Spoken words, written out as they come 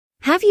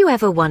Have you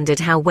ever wondered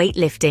how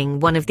weightlifting,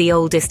 one of the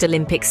oldest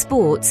Olympic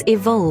sports,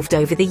 evolved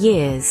over the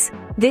years?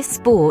 This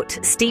sport,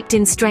 steeped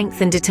in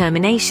strength and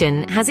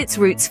determination, has its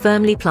roots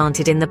firmly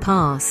planted in the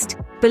past.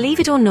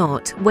 Believe it or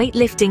not,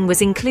 weightlifting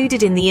was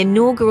included in the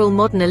inaugural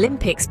modern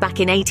Olympics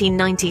back in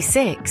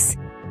 1896.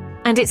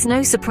 And it's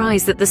no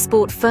surprise that the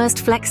sport first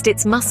flexed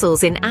its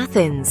muscles in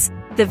Athens,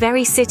 the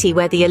very city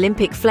where the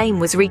Olympic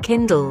flame was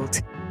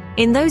rekindled.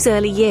 In those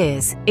early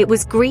years, it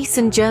was Greece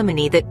and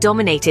Germany that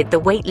dominated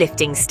the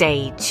weightlifting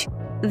stage.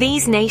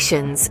 These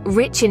nations,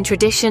 rich in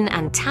tradition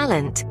and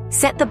talent,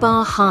 set the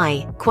bar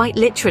high, quite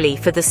literally,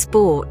 for the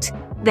sport.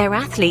 Their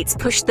athletes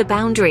pushed the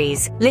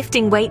boundaries,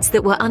 lifting weights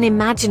that were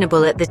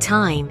unimaginable at the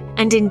time,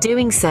 and in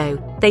doing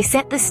so, they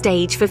set the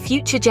stage for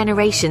future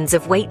generations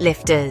of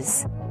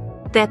weightlifters.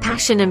 Their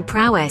passion and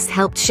prowess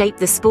helped shape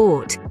the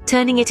sport,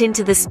 turning it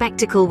into the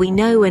spectacle we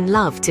know and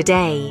love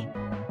today.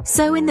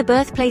 So in the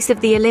birthplace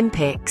of the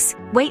Olympics,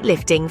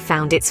 weightlifting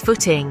found its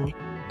footing.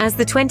 As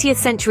the 20th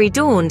century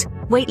dawned,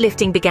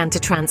 weightlifting began to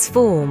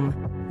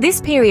transform.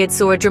 This period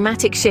saw a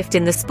dramatic shift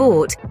in the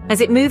sport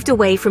as it moved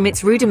away from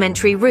its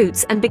rudimentary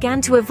roots and began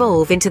to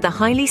evolve into the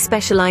highly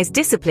specialized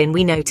discipline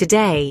we know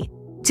today.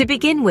 To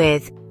begin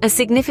with, a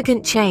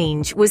significant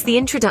change was the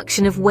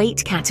introduction of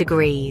weight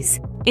categories.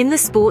 In the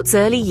sport's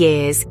early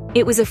years,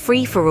 it was a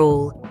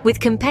free-for-all, with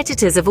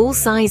competitors of all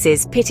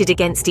sizes pitted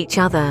against each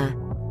other.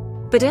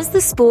 But as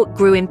the sport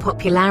grew in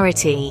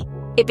popularity,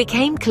 it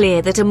became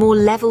clear that a more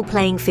level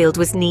playing field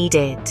was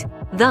needed.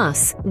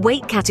 Thus,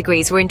 weight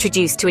categories were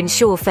introduced to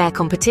ensure fair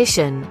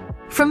competition.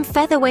 From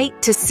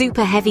featherweight to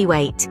super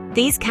heavyweight,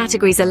 these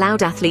categories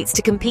allowed athletes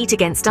to compete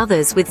against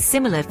others with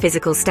similar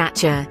physical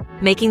stature,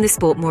 making the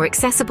sport more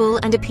accessible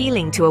and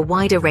appealing to a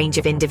wider range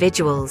of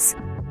individuals.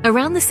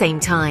 Around the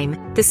same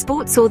time, the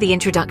sport saw the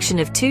introduction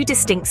of two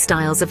distinct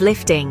styles of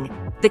lifting,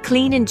 the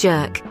clean and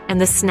jerk and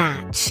the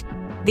snatch.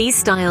 These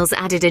styles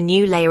added a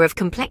new layer of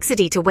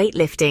complexity to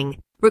weightlifting,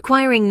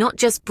 requiring not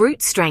just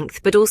brute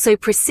strength but also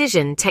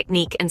precision,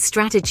 technique, and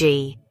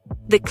strategy.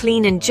 The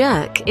clean and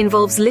jerk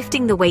involves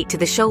lifting the weight to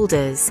the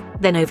shoulders,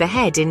 then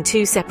overhead in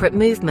two separate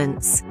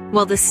movements,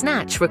 while the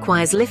snatch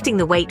requires lifting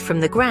the weight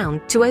from the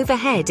ground to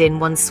overhead in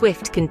one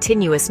swift,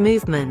 continuous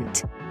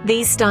movement.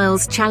 These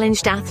styles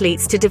challenged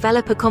athletes to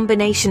develop a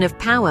combination of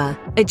power,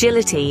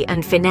 agility,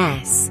 and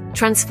finesse,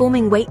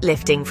 transforming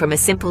weightlifting from a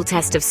simple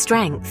test of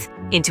strength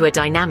into a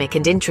dynamic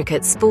and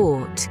intricate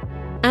sport.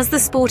 As the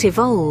sport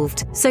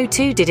evolved, so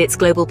too did its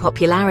global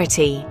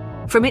popularity.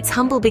 From its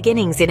humble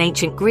beginnings in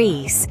ancient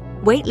Greece,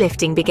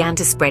 weightlifting began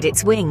to spread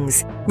its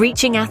wings,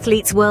 reaching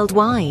athletes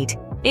worldwide.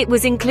 It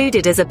was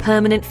included as a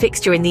permanent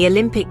fixture in the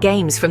Olympic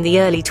Games from the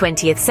early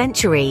 20th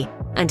century,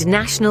 and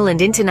national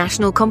and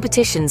international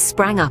competitions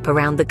sprang up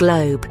around the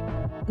globe.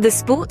 The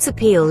sport's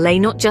appeal lay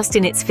not just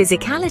in its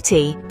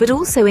physicality, but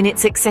also in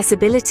its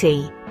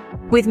accessibility.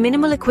 With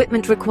minimal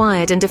equipment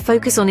required and a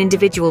focus on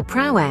individual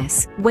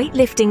prowess,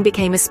 weightlifting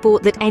became a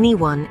sport that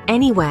anyone,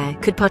 anywhere,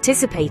 could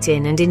participate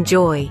in and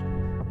enjoy.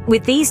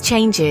 With these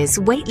changes,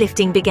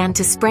 weightlifting began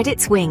to spread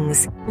its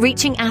wings,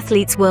 reaching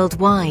athletes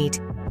worldwide.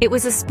 It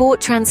was a sport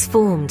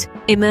transformed,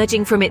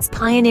 emerging from its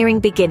pioneering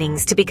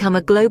beginnings to become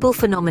a global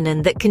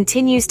phenomenon that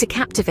continues to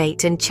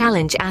captivate and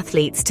challenge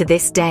athletes to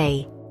this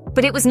day.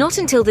 But it was not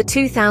until the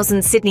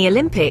 2000 Sydney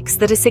Olympics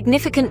that a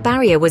significant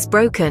barrier was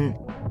broken.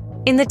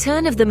 In the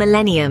turn of the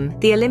millennium,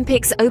 the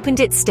Olympics opened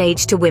its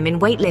stage to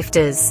women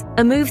weightlifters,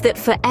 a move that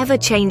forever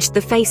changed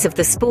the face of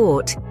the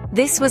sport.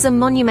 This was a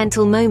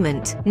monumental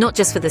moment, not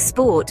just for the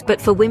sport, but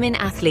for women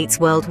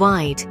athletes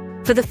worldwide.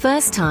 For the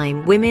first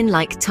time, women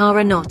like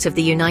Tara Nott of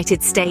the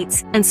United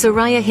States and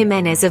Soraya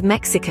Jimenez of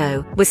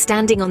Mexico were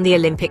standing on the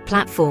Olympic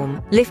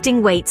platform,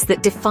 lifting weights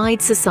that defied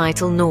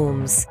societal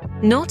norms.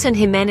 Nott and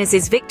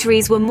Jimenez's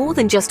victories were more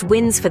than just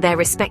wins for their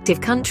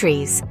respective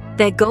countries.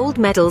 Their gold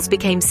medals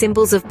became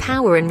symbols of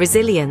power and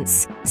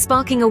resilience,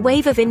 sparking a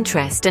wave of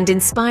interest and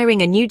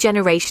inspiring a new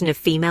generation of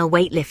female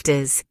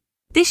weightlifters.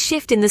 This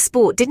shift in the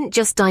sport didn't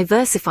just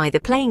diversify the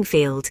playing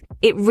field,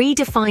 it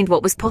redefined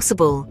what was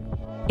possible.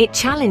 It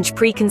challenged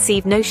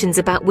preconceived notions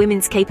about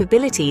women's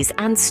capabilities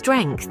and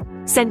strength,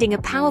 sending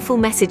a powerful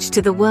message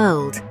to the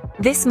world.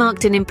 This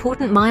marked an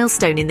important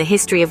milestone in the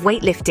history of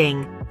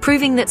weightlifting,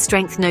 proving that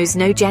strength knows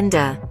no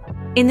gender.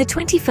 In the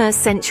 21st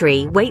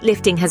century,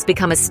 weightlifting has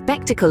become a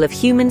spectacle of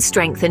human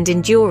strength and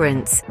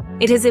endurance.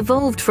 It has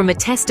evolved from a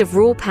test of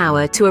raw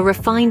power to a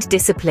refined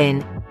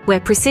discipline, where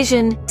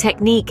precision,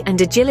 technique, and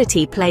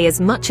agility play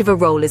as much of a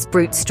role as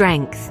brute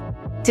strength.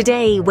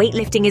 Today,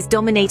 weightlifting is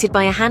dominated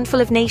by a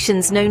handful of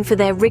nations known for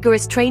their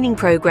rigorous training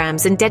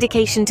programs and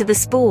dedication to the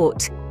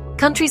sport.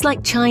 Countries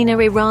like China,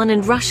 Iran,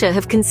 and Russia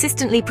have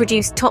consistently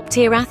produced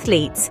top-tier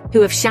athletes who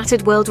have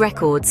shattered world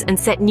records and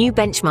set new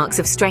benchmarks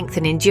of strength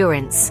and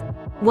endurance.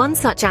 One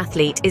such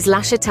athlete is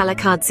Lasha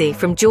Talakadze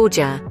from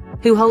Georgia,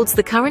 who holds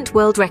the current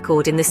world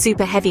record in the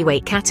super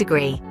heavyweight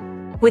category.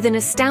 With an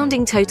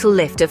astounding total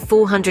lift of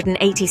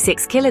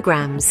 486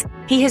 kilograms,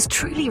 he has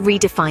truly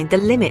redefined the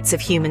limits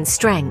of human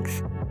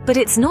strength. But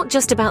it's not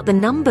just about the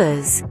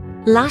numbers.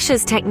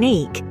 Lasha's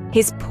technique,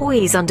 His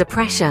poise under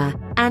pressure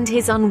and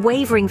his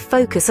unwavering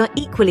focus are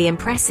equally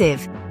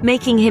impressive,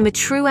 making him a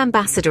true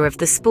ambassador of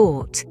the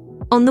sport.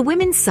 On the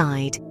women's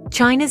side,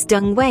 China's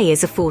Deng Wei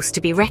is a force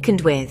to be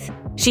reckoned with.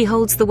 She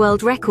holds the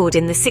world record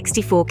in the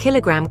 64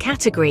 kilogram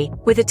category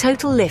with a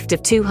total lift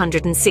of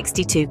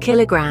 262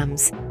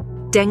 kilograms.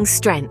 Deng's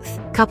strength,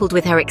 coupled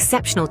with her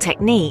exceptional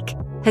technique,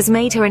 has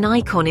made her an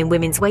icon in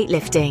women's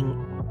weightlifting.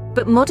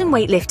 But modern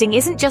weightlifting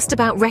isn't just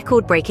about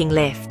record-breaking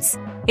lifts.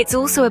 It's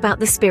also about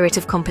the spirit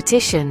of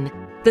competition,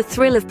 the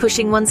thrill of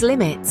pushing one's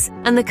limits,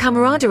 and the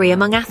camaraderie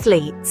among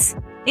athletes.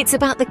 It's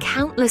about the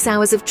countless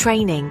hours of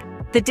training,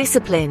 the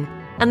discipline,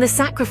 and the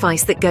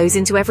sacrifice that goes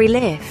into every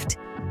lift.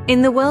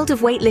 In the world of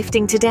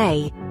weightlifting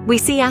today, we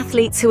see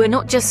athletes who are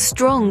not just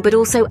strong but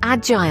also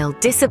agile,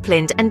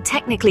 disciplined, and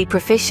technically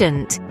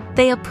proficient.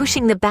 They are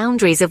pushing the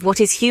boundaries of what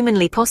is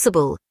humanly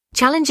possible,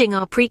 challenging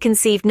our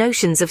preconceived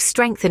notions of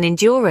strength and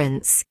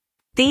endurance.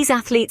 These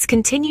athletes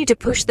continue to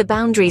push the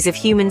boundaries of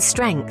human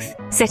strength,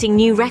 setting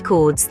new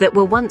records that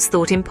were once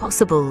thought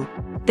impossible.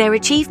 Their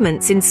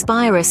achievements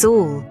inspire us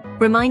all,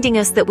 reminding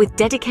us that with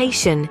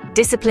dedication,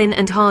 discipline,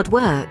 and hard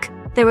work,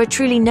 there are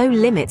truly no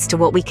limits to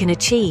what we can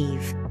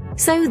achieve.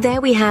 So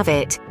there we have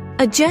it,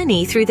 a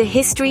journey through the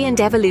history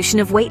and evolution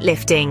of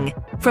weightlifting,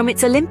 from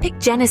its Olympic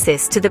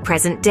genesis to the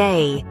present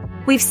day.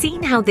 We've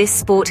seen how this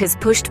sport has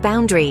pushed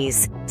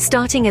boundaries,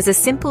 starting as a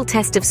simple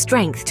test of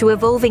strength to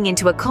evolving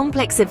into a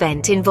complex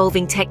event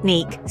involving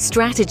technique,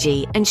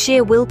 strategy, and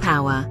sheer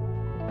willpower.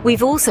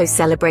 We've also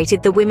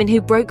celebrated the women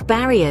who broke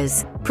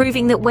barriers,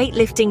 proving that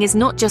weightlifting is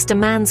not just a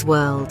man's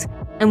world.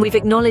 And we've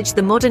acknowledged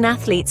the modern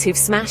athletes who've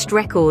smashed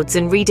records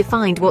and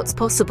redefined what's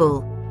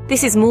possible.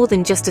 This is more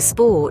than just a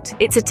sport,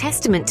 it's a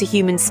testament to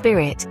human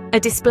spirit, a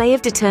display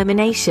of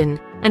determination,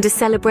 and a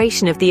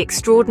celebration of the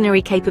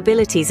extraordinary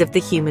capabilities of the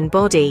human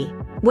body.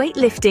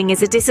 Weightlifting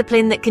is a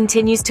discipline that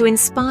continues to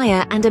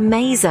inspire and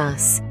amaze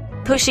us,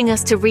 pushing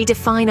us to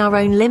redefine our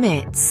own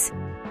limits.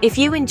 If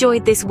you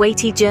enjoyed this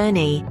weighty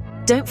journey,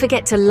 don't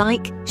forget to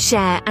like,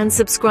 share, and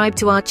subscribe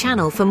to our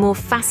channel for more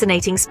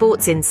fascinating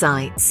sports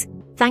insights.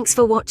 Thanks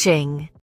for watching.